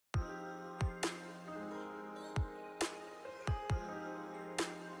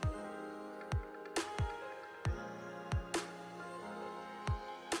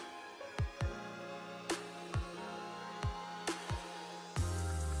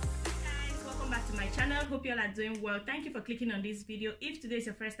channel. Hope you all are doing well. Thank you for clicking on this video. If today is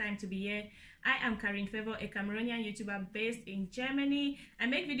your first time to be here, I am Karin Favor, a Cameroonian YouTuber based in Germany. I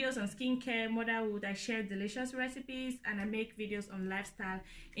make videos on skincare, motherhood, I share delicious recipes, and I make videos on lifestyle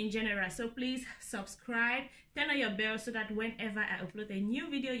in general. So please subscribe, turn on your bell so that whenever I upload a new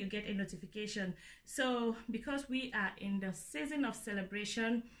video, you get a notification. So because we are in the season of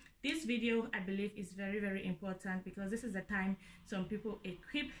celebration, this video I believe is very important, because this is the time some people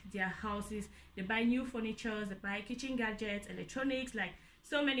equip their houses. They buy new furniture, they buy kitchen gadgets, electronics, like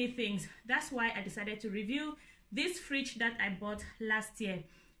so many things. That's why I decided to review this fridge that I bought last year.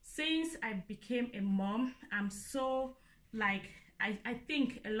 Since I became a mom, I'm so like I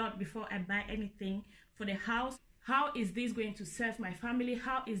think a lot before I buy anything for the house. How is this going to serve my family?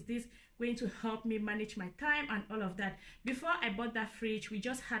 How is this going to help me manage my time and all of that? Before I bought that fridge, we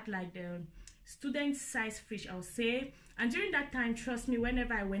just had like the student size fridge, I'll say. And during that time, trust me,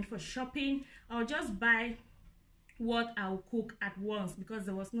 whenever I went for shopping, I'll just buy what I'll cook at once, because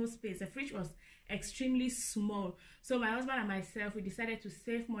there was no space. The fridge was extremely small. So my husband and myself, we decided to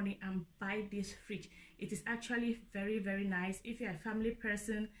save money and buy this fridge. It is actually very nice if you're a family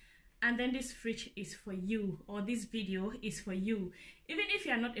person. And then this fridge is for you, or this video is for you. Even if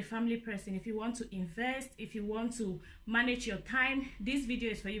you are not a family person, if you want to invest, if you want to manage your time, this video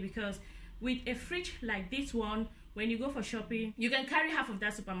is for you. Because with a fridge like this one, when you go for shopping, you can carry half of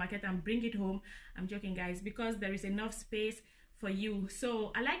that supermarket and bring it home. I'm joking, guys, because there is enough space for you.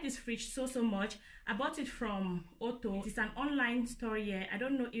 So I like this fridge so much. I bought it from Okro. It's an online store here. I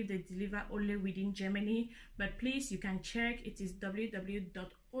don't know if they deliver only within Germany, but please, you can check. It is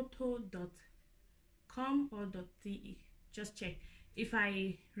www.okro.com or .de. Just check. If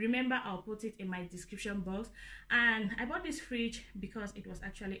I remember, I'll put it in my description box. And I bought this fridge because it was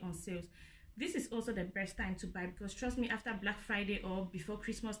actually on sales. This is also the best time to buy, because trust me, after Black Friday or before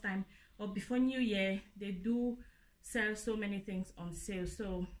Christmas time or before New Year, they do sell so many things on sale.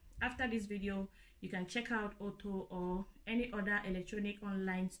 So after this video, you can check out Okro or any other electronic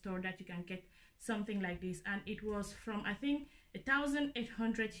online store that you can get something like this. And it was from, I think,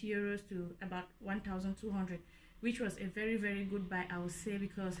 1,800 euros to about 1,200, which was a very good buy, I would say,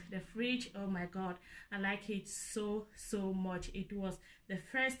 because the fridge, oh my god, I like it so much. It was the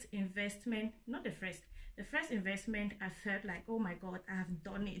first investment, the first investment I felt like, oh my god, I have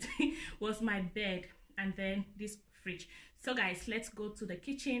done it. Was my bed and then this fridge. So guys, let's go to the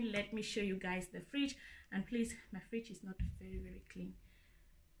kitchen. Let me show you guys the fridge. And please, my fridge is not very clean,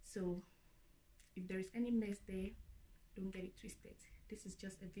 so if there is any mess there, don't get it twisted. This is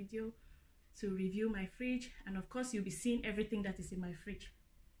just a video to review my fridge, and of course you'll be seeing everything that is in my fridge.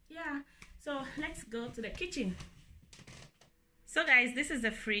 Yeah, so let's go to the kitchen. So guys, this is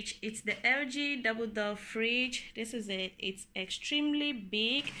the fridge. It's the LG double door fridge. This is it. It's extremely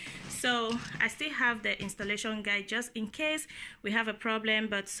big. So I still have the installation guide just in case we have a problem,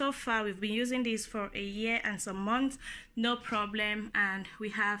 but so far we've been using this for a year and some months, no problem. And we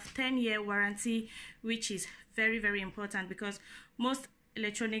have 10-year warranty, which is very important, because most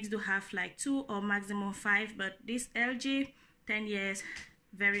electronics do have like 2 or maximum 5, but this LG 10 years,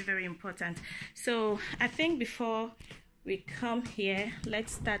 very important. So I think before we come here,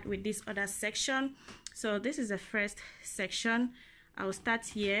 let's start with this other section. So this is the first section. I'll start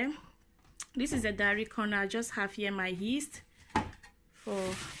here. This is a dairy corner. I just have here my yeast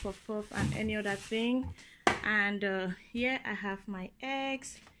for puff and any other thing, and here I have my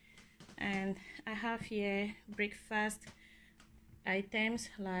eggs, and I have here breakfast items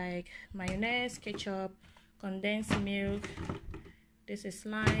like mayonnaise, ketchup, condensed milk. This is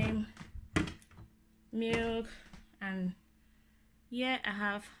lime, milk, and here I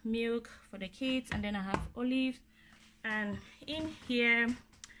have milk for the kids, and then I have olives, and in here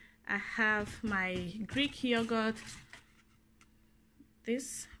I have my Greek yogurt,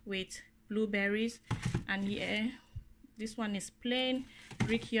 this with blueberries, and here this one is plain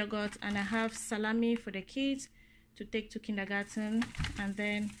Greek yogurt, and I have salami for the kids to take to kindergarten, and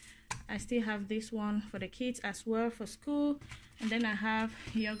then I still have this one for the kids as well for school, and then I have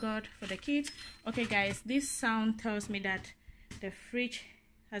yogurt for the kids. Okay guys, this sound tells me that the fridge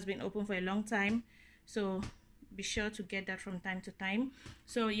has been open for a long time, so be sure to get that from time to time.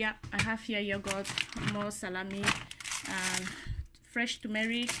 So yeah, I have here yogurt, more salami, and fresh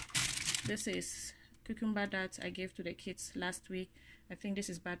turmeric. This is cucumber that I gave to the kids last week. I think this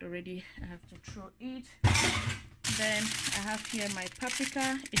is bad already, I have to throw it. Then I have here my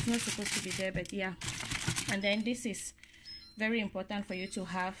paprika. It's not supposed to be there, but yeah. And then this is very important for you to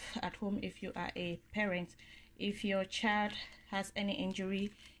have at home if you are a parent. If your child has any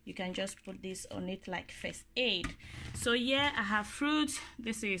injury, you can just put this on it like first aid. So yeah, I have fruits.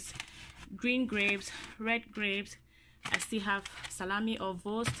 This is green grapes, red grapes. I still have salami or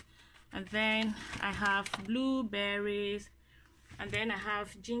Wurst, and then I have blueberries, and then I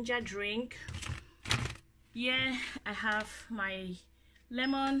have ginger drink. Yeah, I have my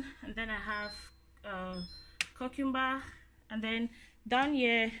lemon, and then I have cucumber, and then down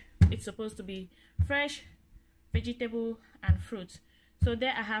here it's supposed to be fresh vegetable and fruits. So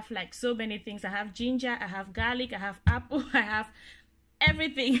there I have like so many things. I have ginger, I have garlic, I have apple, I have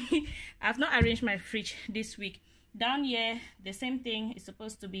everything. I've not arranged my fridge this week. Down here the same thing is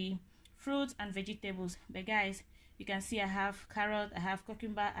supposed to be fruits and vegetables, but guys, you can see I have carrot, I have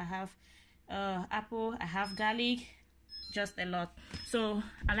cucumber, I have apple, I have garlic, just a lot. So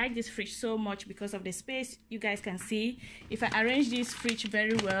I like this fridge so much because of the space. You guys can see if I arrange this fridge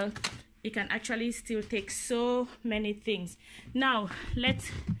very well, it can actually still take so many things. Now let's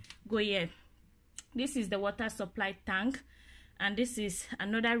go here. This is the water supply tank, and this is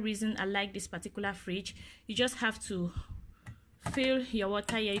another reason I like this particular fridge. You just have to fill your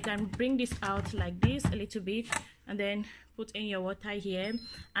water here. You can bring this out like this a little bit and then put in your water here,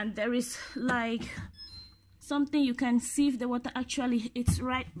 and there is like something you can see if the water actually, it's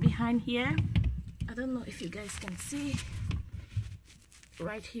right behind here. I don't know if you guys can see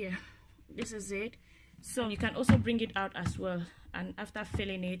right here. This is it. So you can also bring it out as well, and after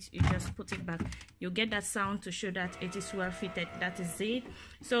filling it, you just put it back. You'll get that sound to show that it is well fitted. That is it.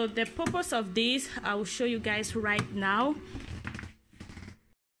 So the purpose of this, I will show you guys right now.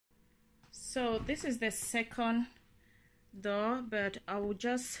 So this is the second door, but I will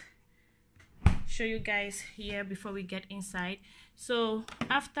just show you guys here before we get inside. So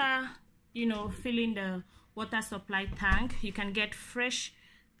after, you know, filling the water supply tank, you can get fresh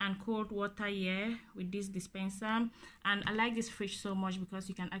and cold water here with this dispenser. And I like this fridge so much because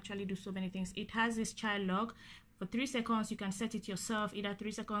you can actually do so many things. It has this child lock. For 3 seconds you can set it yourself, either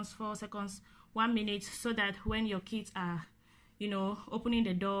 3 seconds, 4 seconds, 1 minute, so that when your kids are, you know, opening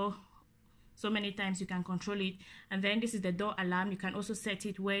the door so many times, you can control it. And then this is the door alarm. You can also set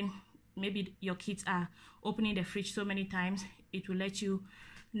it when maybe your kids are opening the fridge so many times, it will let you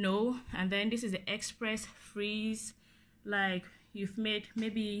know. And then this is the express freeze, like you've made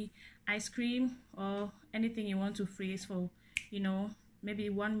maybe ice cream or anything you want to freeze for, you know, maybe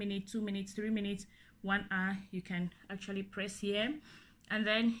 1 minute, 2 minutes, 3 minutes, 1 hour, you can actually press here. And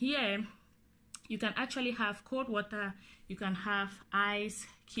then here you can actually have cold water, you can have ice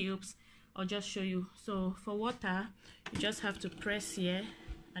cubes. I'll just show you. So for water, you just have to press here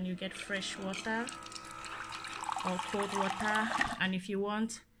and you get fresh water or cold water. And if you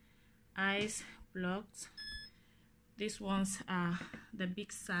want ice blocks, these ones are the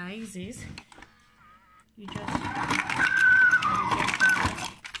big sizes. You just get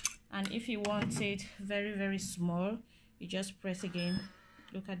that. And if you want it very, very small, you just press again.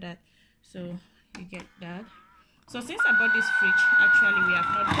 Look at that. So you get that. So since I bought this fridge, actually we have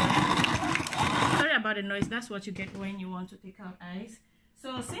not bought, sorry about the noise, that's what you get when you want to take out ice.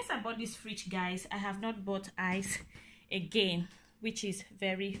 So since I bought this fridge, guys, I have not bought ice again, which is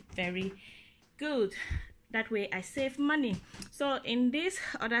very, very good. That way I save money. So in this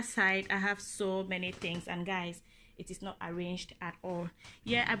other side, I have so many things, and guys, it is not arranged at all.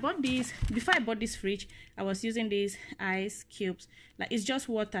 Yeah, I bought these before I bought this fridge. I was using these ice cubes, like it's just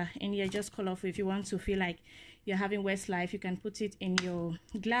water in here, just colorful. If you want to feel like you're having Westlife, you can put it in your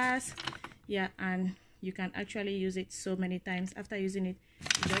glass. Yeah, and you can actually use it so many times. After using it,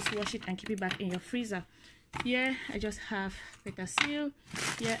 you just wash it and keep it back in your freezer. Yeah, I just have petersil.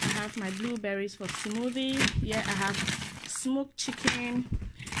 Yeah, I have my blueberries for smoothie. Yeah, I have smoked chicken.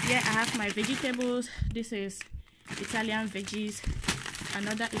 Yeah, I have my vegetables. This is Italian veggies,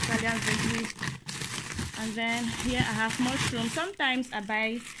 another Italian veggies. And then here I have mushrooms. Sometimes I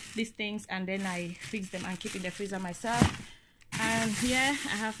buy these things and then I fix them and keep in the freezer myself. And here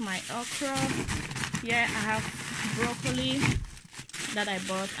I have my okra. Here I have broccoli that I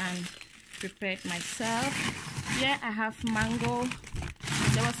bought and prepared myself. Here I have mango.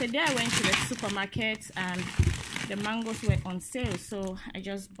 There was a day I went to the supermarket and the mangoes were on sale, so I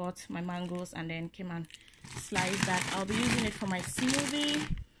just bought my mangoes and then came and sliced that. I'll be using it for my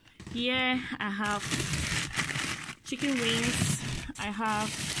smoothie. Here I have chicken wings. I have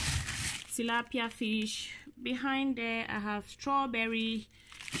tilapia fish. Behind there I have strawberry,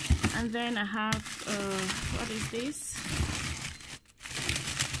 and then I have what is this?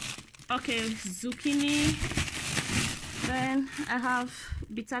 Okay, zucchini. Then I have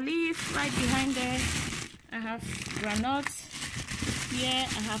bitter leaf right behind there. I have granite. Here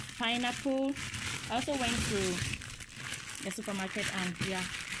I have pineapple. I also went to the supermarket and yeah,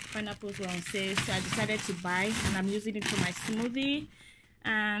 pineapples were on sale, so I decided to buy, and I'm using it for my smoothie.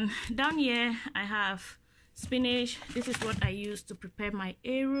 And down here I have spinach. This is what I use to prepare my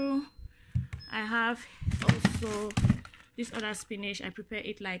eru. I have also this other spinach. I prepare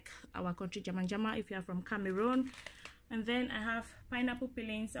it like our country jama jama if you are from Cameroon. And then I have pineapple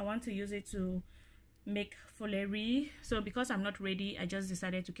peelings. I want to use it to make folerie. So because I'm not ready, I just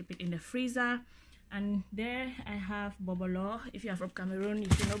decided to keep it in the freezer. And there I have bobolo. If you are from Cameroon, you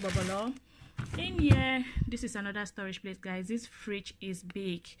should know bobolo. In here, this is another storage place, guys. This fridge is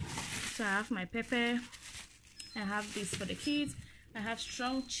big. So I have my pepper. I have this for the kids. I have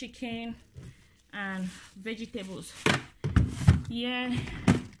strong chicken and vegetables. Here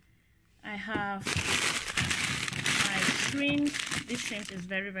I have my shrimp. This shrimp is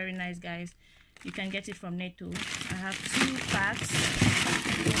very nice, guys. You can get it from gateau. I have 2 packs.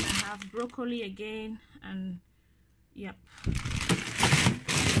 Then I have broccoli again, and yep.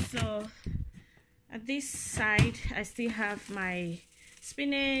 So at this side I still have my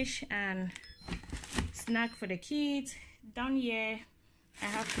spinach and snack for the kids. Down here I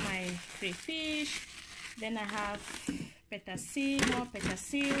have my crayfish. Then I have more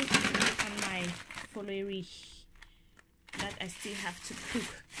petersil, and my folerie that I still have to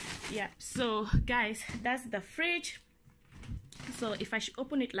cook. Yeah, so guys, that's the fridge. So if I should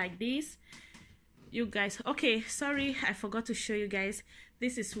open it like this, you guys, okay, sorry, I forgot to show you guys.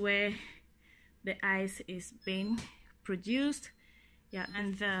 This is where the ice is being produced. Yeah,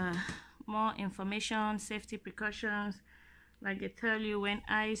 and the more information, safety precautions, like they tell you when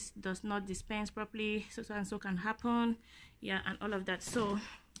ice does not dispense properly, so and so can happen. Yeah, and all of that. So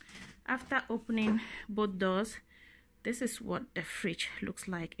after opening both doors, this is what the fridge looks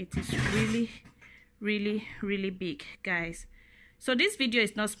like. It is really big, guys. So this video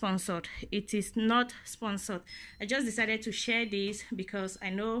is not sponsored. It is not sponsored. I just decided to share this because I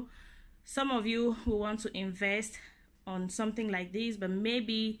know some of you will want to invest on something like this, but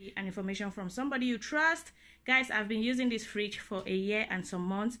maybe an information from somebody you trust. Guys, I've been using this fridge for a year and some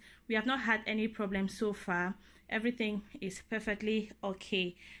months. We have not had any problems so far. Everything is perfectly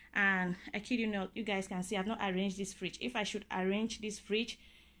okay. And I kid you not, you guys can see I've not arranged this fridge. If I should arrange this fridge,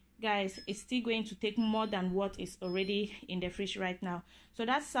 guys, it's still going to take more than what is already in the fridge right now. So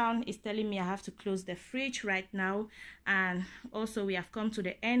that sound is telling me I have to close the fridge right now. And also we have come to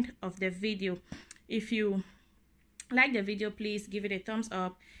the end of the video. If you like the video, please give it a thumbs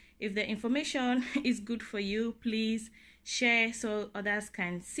up. If the information is good for you, please share so others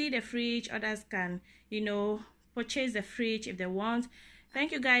can see the fridge, others can, you know, purchase the fridge if they want.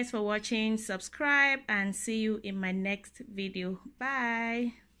 Thank you guys for watching. Subscribe and see you in my next video.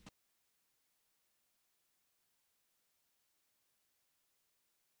 Bye.